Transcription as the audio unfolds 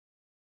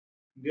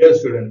Dear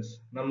students,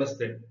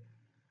 Namaste.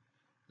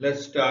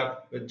 Let's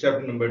start with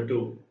chapter number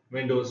 2,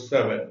 Windows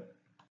 7.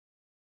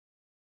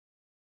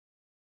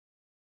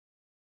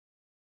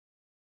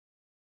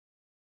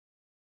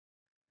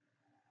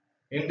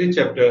 In this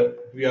chapter,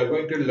 we are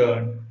going to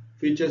learn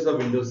features of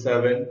Windows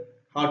 7,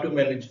 how to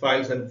manage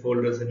files and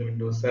folders in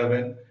Windows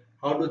 7,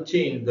 how to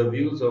change the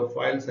views of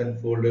files and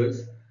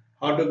folders,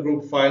 how to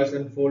group files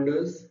and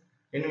folders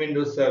in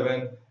Windows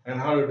 7, and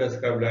how to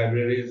describe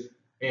libraries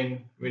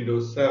in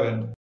Windows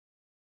 7.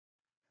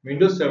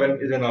 Windows 7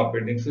 is an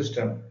operating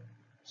system.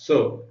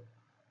 So,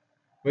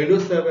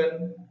 Windows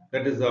 7,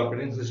 that is the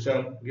operating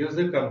system, gives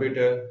the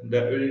computer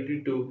the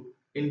ability to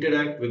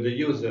interact with the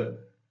user.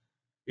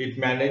 It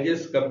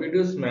manages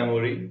computer's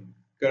memory,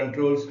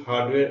 controls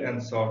hardware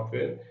and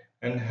software,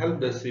 and helps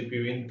the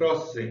CPU in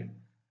processing.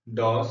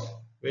 DOS,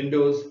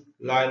 Windows,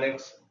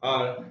 Linux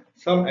are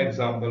some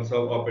examples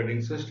of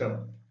operating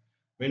system.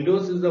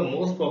 Windows is the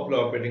most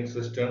popular operating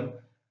system.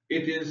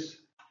 It is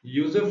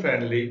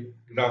user-friendly,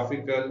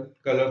 graphical,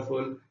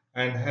 colorful,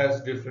 and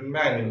has different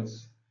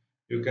menus.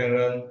 You can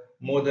run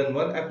more than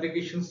one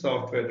application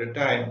software at a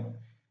time.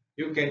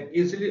 You can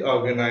easily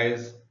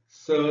organize,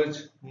 search,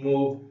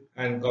 move,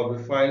 and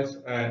copy files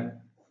and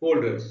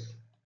folders.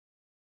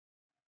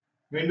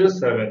 Windows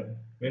 7.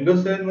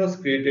 Windows 7 was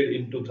created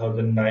in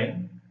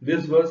 2009.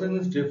 This version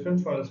is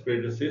different from its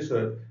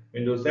predecessor,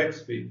 Windows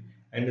XP,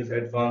 and is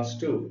advanced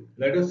too.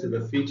 Let us see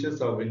the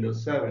features of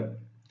Windows 7.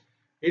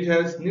 It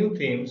has new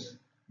themes,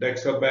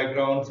 desktop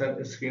backgrounds, and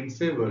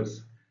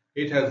screensavers.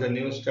 It has a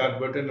new start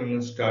button and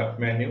a start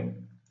menu.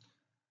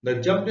 The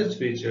jump list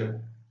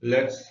feature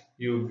lets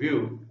you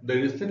view the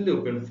recently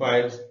opened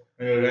files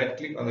when you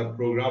right-click on the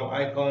program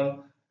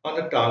icon on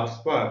the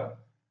taskbar.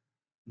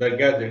 The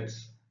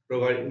gadgets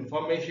provide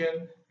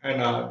information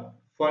and are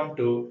fun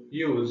to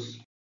use.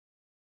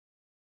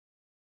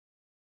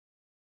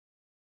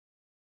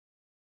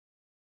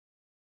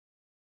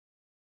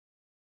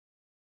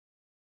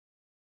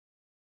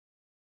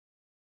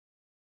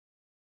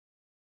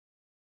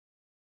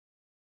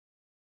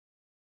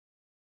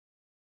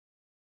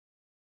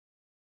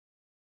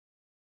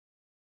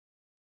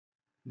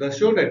 The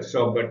Show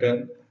Desktop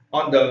button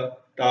on the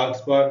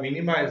taskbar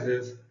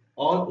minimizes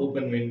all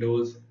open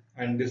windows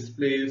and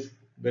displays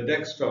the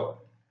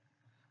desktop.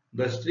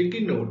 The Sticky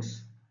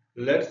Notes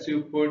lets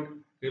you put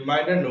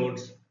reminder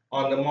notes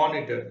on the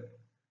monitor.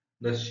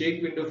 The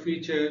Shake Window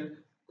feature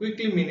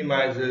quickly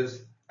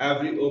minimizes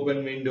every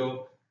open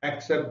window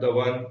except the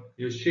one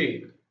you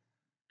shake.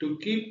 To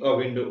keep a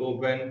window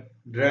open,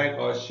 drag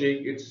or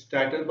shake its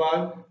title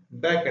bar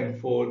back and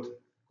forth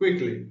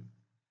quickly.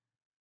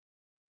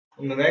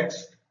 In the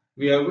next,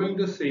 we are going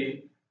to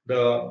see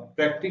the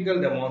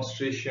practical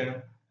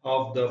demonstration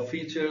of the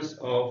features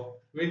of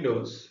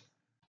Windows.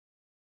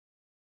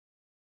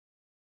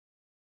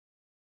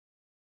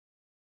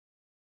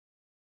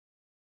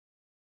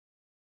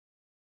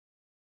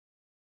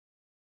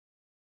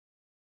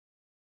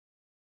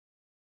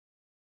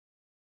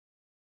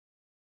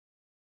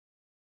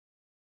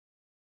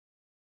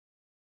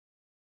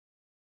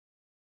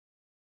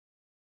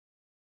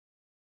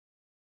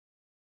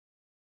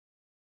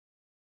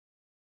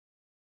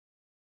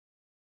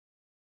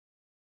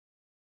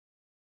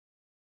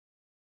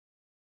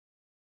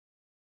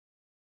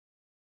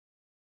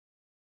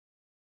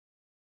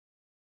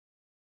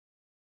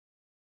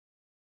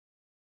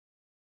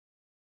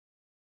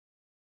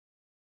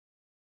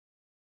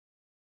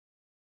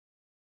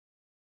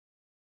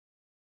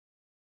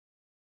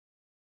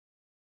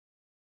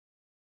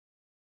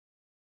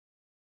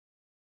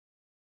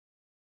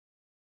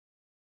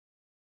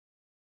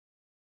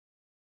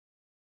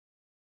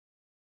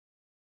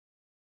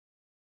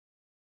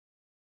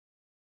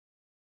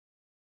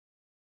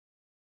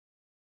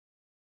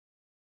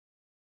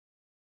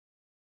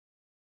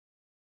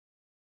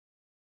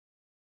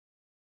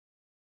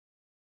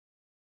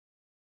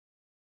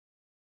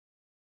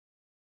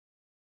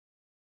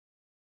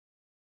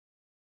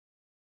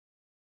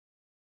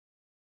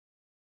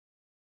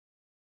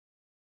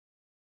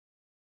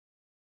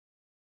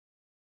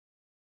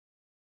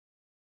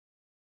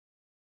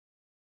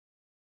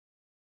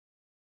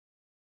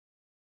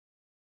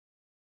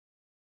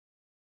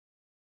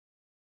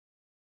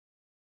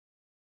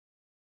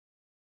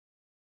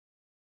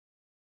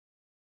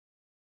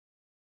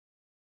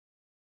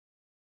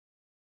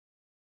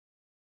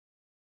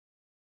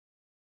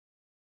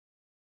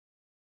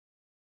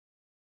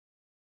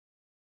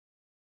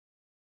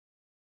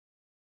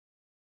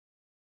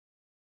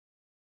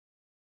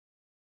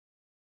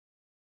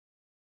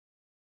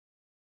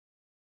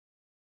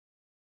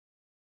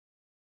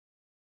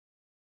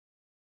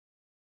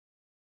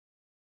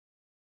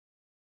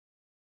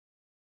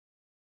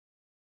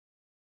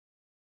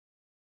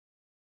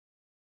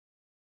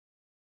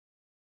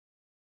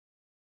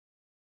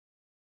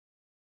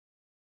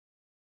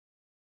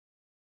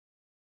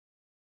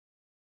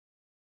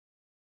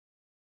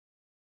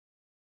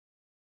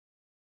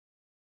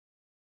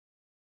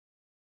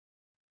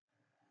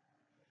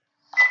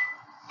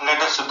 Let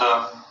us see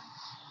the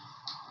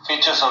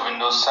features of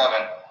Windows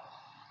 7.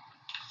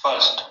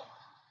 First,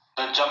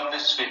 the jump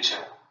list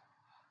feature.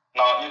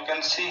 Now you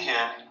can see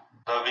here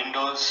the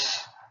Windows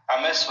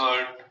MS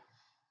Word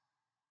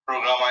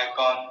program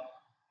icon,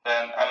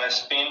 then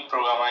MS Paint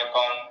program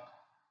icon,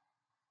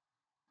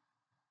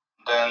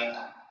 then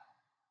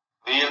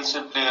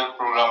VLC player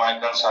program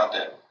icons are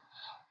there.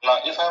 Now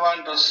if I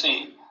want to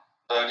see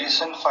the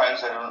recent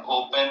files that have been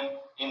opened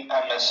in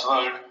MS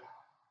Word,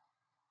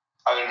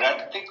 I will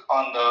right click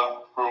on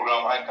the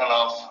program icon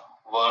of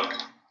Word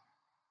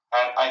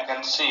and I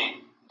can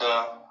see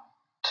the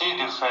three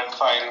different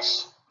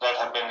files that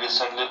have been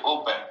recently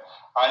opened.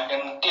 I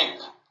can click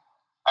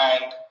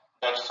and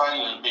that file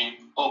will be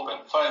open.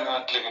 For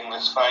example, clicking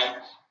this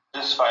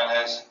file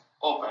has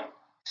opened.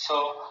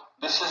 So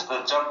this is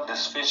the jump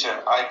list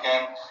feature. I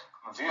can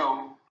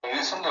view the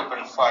recent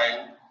open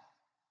file.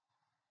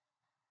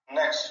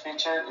 Next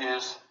feature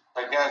is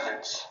the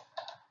gadgets.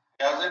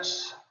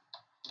 Gadgets,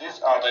 these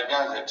are the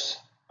gadgets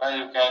where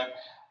you can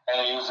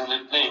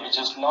usually play, which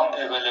is not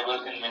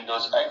available in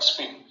Windows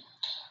XP.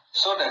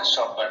 Show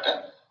desktop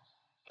button.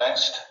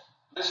 Next,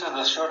 this is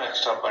the show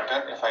desktop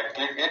button. If I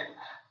click it,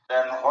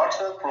 then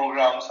whatever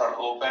programs are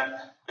open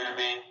will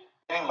be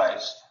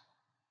minimized.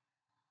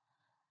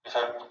 If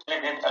I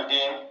click it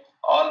again,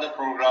 all the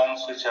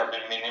programs which have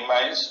been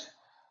minimized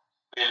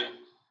will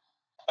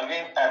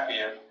again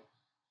appear.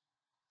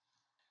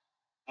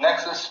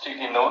 Next is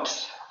sticky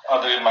notes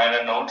or the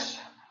reminder notes.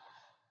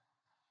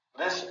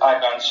 This I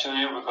can't show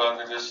you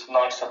because it is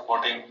not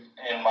supporting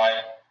in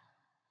my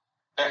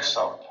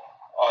desktop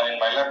or in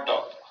my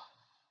laptop.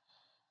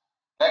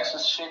 Next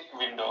is shake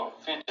window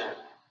feature.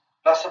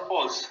 Now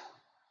suppose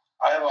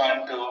I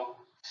want to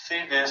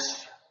see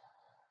this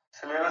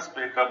syllabus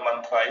breakup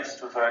month-wise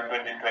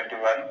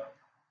 2020-21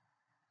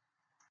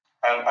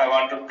 and I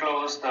want to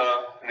close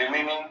the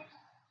remaining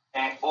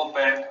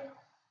open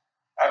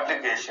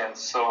applications.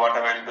 So what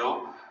I will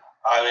do,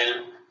 I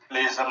will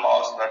place the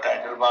mouse on the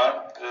title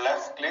bar,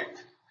 left click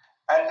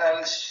and I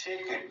will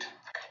shake it.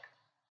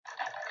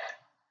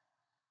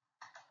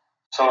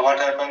 So what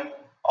happened?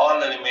 All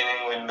the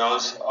remaining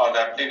windows or the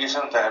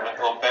applications that have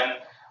been opened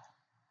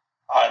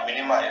are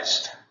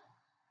minimized.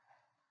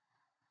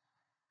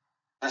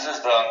 This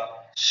is the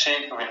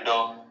shake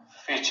window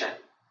feature.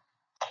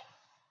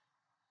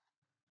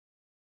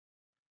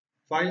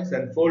 Files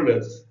and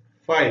folders.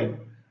 File.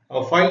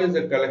 A file is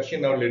a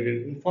collection of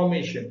related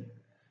information.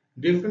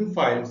 Different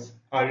files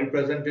are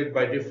represented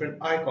by different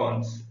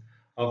icons.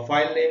 A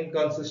file name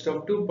consists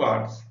of two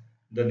parts,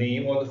 the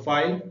name of the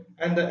file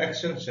and the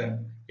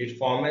extension. Its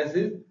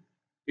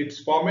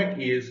format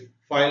is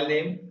file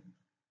name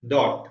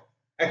dot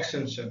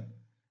extension.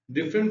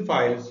 Different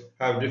files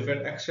have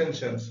different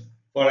extensions.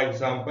 For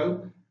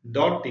example,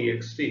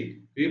 .txt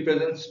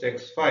represents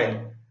text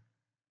file.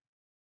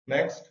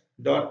 Next,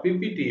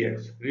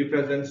 .pptx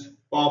represents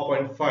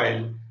PowerPoint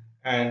file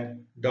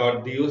and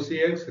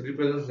 .docx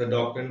represents the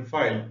document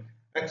file,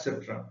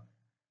 etc.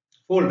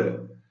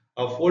 Folder.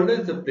 A folder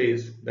is a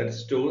place that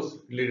stores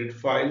related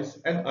files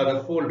and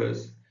other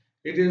folders.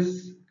 It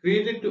is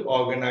created to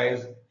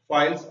organize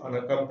files on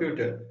a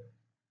computer.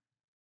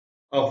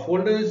 A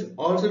folder is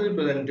also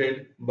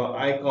represented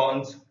by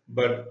icons,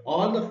 but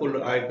all the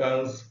folder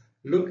icons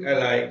look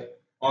alike,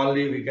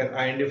 only we can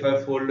identify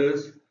folder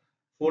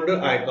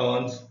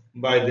icons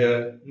by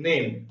their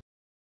name.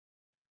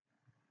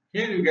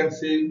 Here you can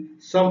see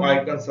some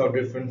icons of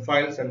different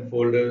files and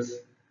folders.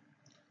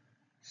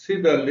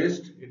 See the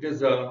list, it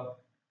is a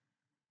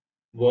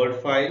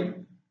Word file.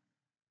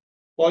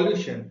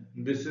 Pollution,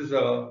 this is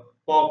a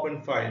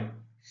PowerPoint file.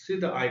 See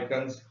the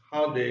icons,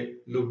 how they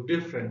look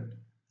different.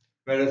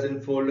 Whereas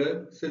in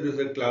folder, see this is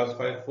a class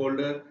 5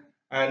 folder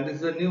and this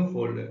is a new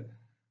folder.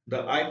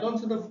 The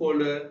icons of the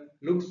folder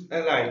looks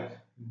alike,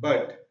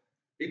 but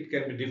it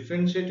can be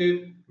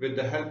differentiated with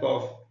the help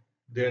of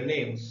their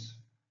names.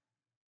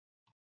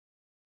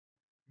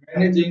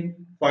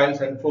 Managing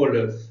files and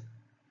folders.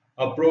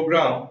 A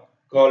program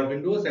called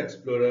Windows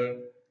Explorer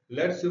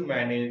lets you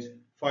manage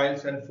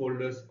files and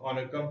folders on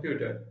a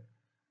computer.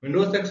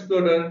 Windows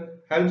Explorer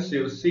helps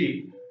you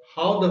see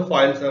how the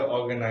files are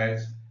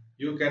organized.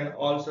 You can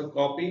also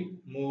copy,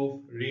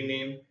 move,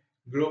 rename,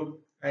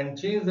 group, and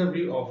change the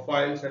view of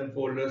files and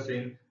folders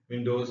in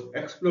Windows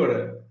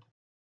Explorer.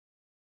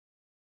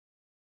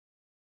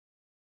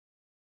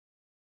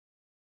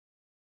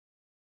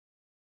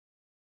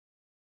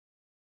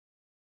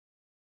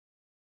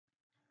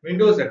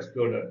 Windows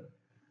Explorer.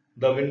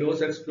 The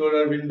Windows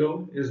Explorer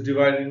window is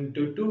divided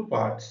into two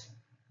parts,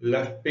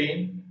 left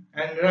pane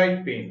and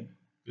right pane.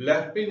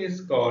 Left pane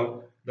is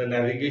called the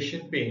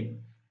navigation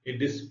pane. It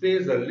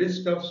displays a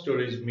list of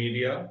storage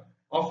media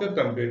of your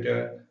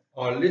computer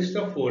or list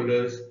of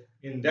folders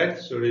in that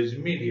storage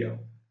media.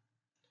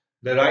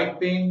 The right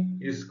pane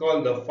is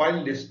called the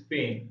file list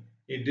pane.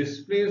 It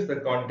displays the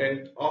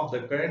content of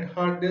the current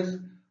hard disk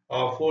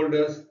or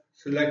folders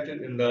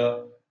selected in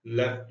the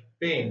left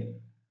pane.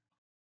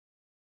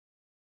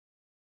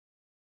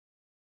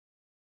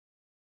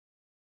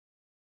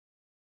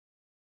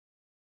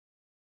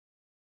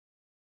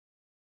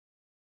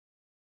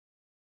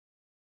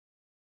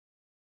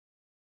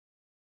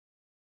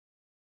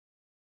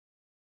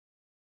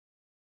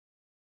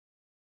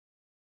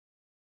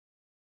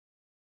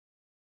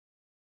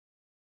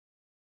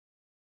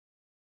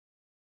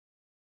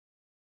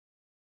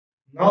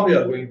 Now we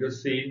are going to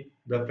see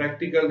the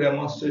practical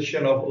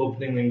demonstration of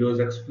opening Windows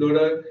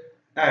Explorer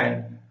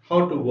and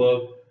how to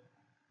work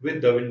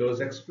with the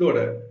Windows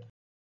Explorer.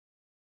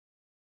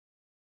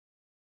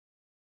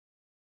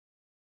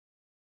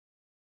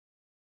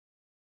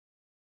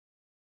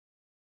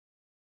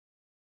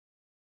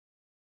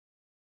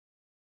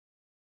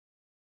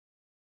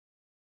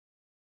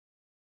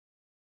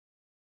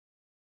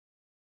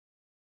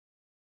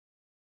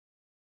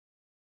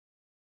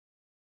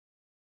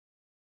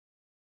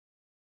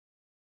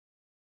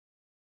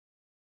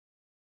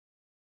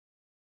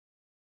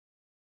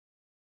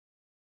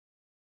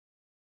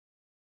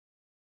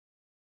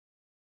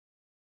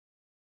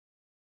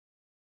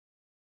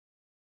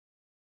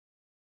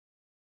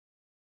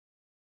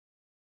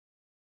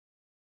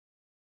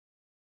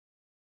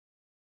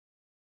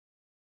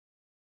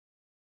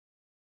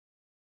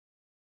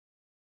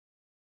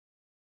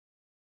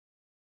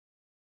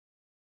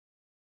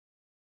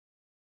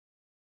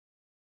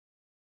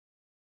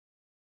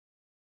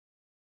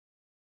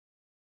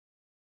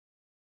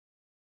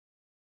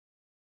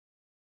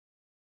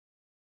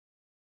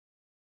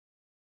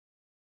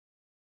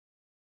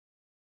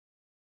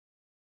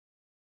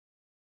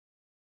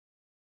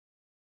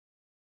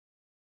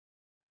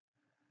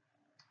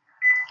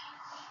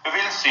 We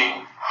will see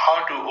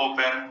how to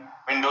open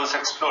Windows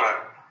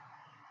Explorer.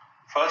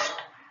 First,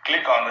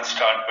 click on the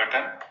Start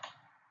button,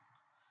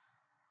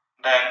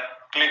 then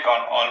click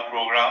on All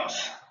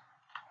Programs,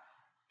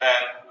 then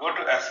go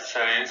to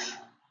Accessories,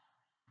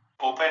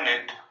 open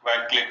it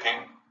by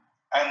clicking,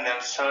 and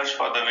then search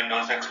for the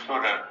Windows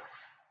Explorer.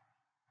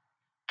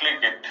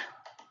 Click it.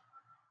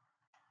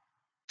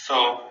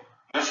 So,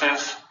 this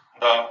is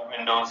the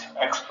Windows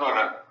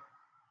Explorer.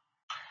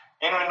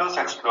 In Windows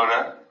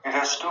Explorer, it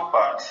has two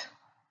parts.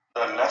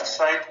 The left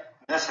side,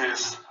 this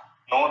is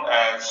known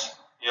as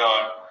your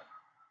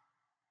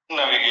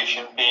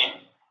navigation pane,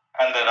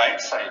 and the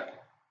right side,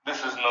 this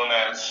is known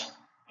as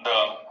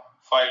the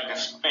file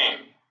list pane.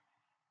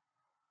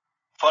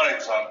 For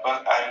example,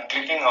 I am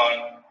clicking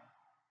on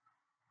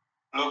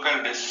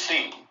local disk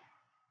C.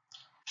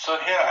 So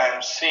here I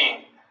am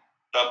seeing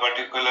the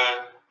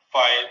particular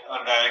file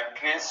or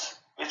directories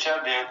which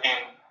are there in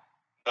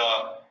the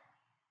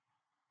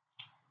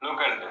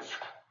local disk.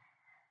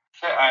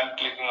 Say I am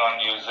clicking on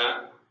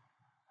user.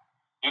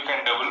 You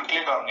can double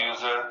click on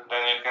user,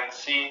 then you can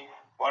see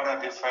what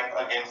are different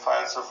again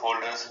files or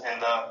folders in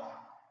the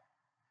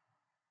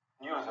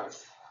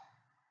users.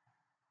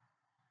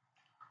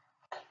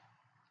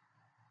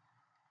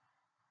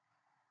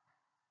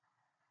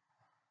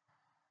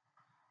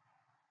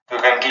 You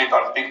can click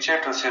on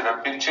picture to see the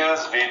pictures,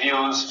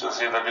 videos to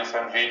see the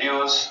different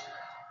videos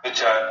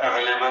which are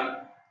available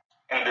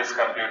in this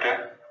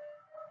computer.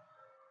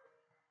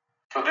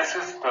 So this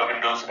is the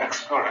Windows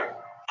Explorer.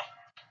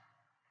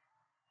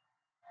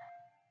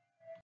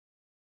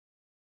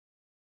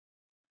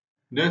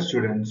 Dear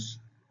students,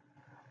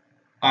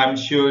 I am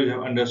sure you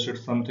have understood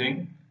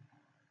something.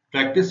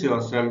 Practice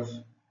yourself,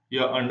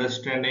 your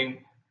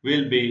understanding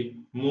will be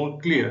more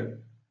clear.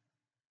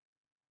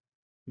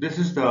 This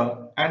is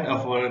the end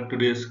of our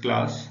today's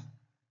class.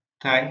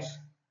 Thanks.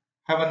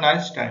 Have a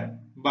nice time.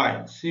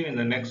 Bye. See you in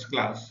the next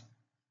class.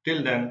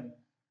 Till then,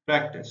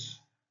 practice.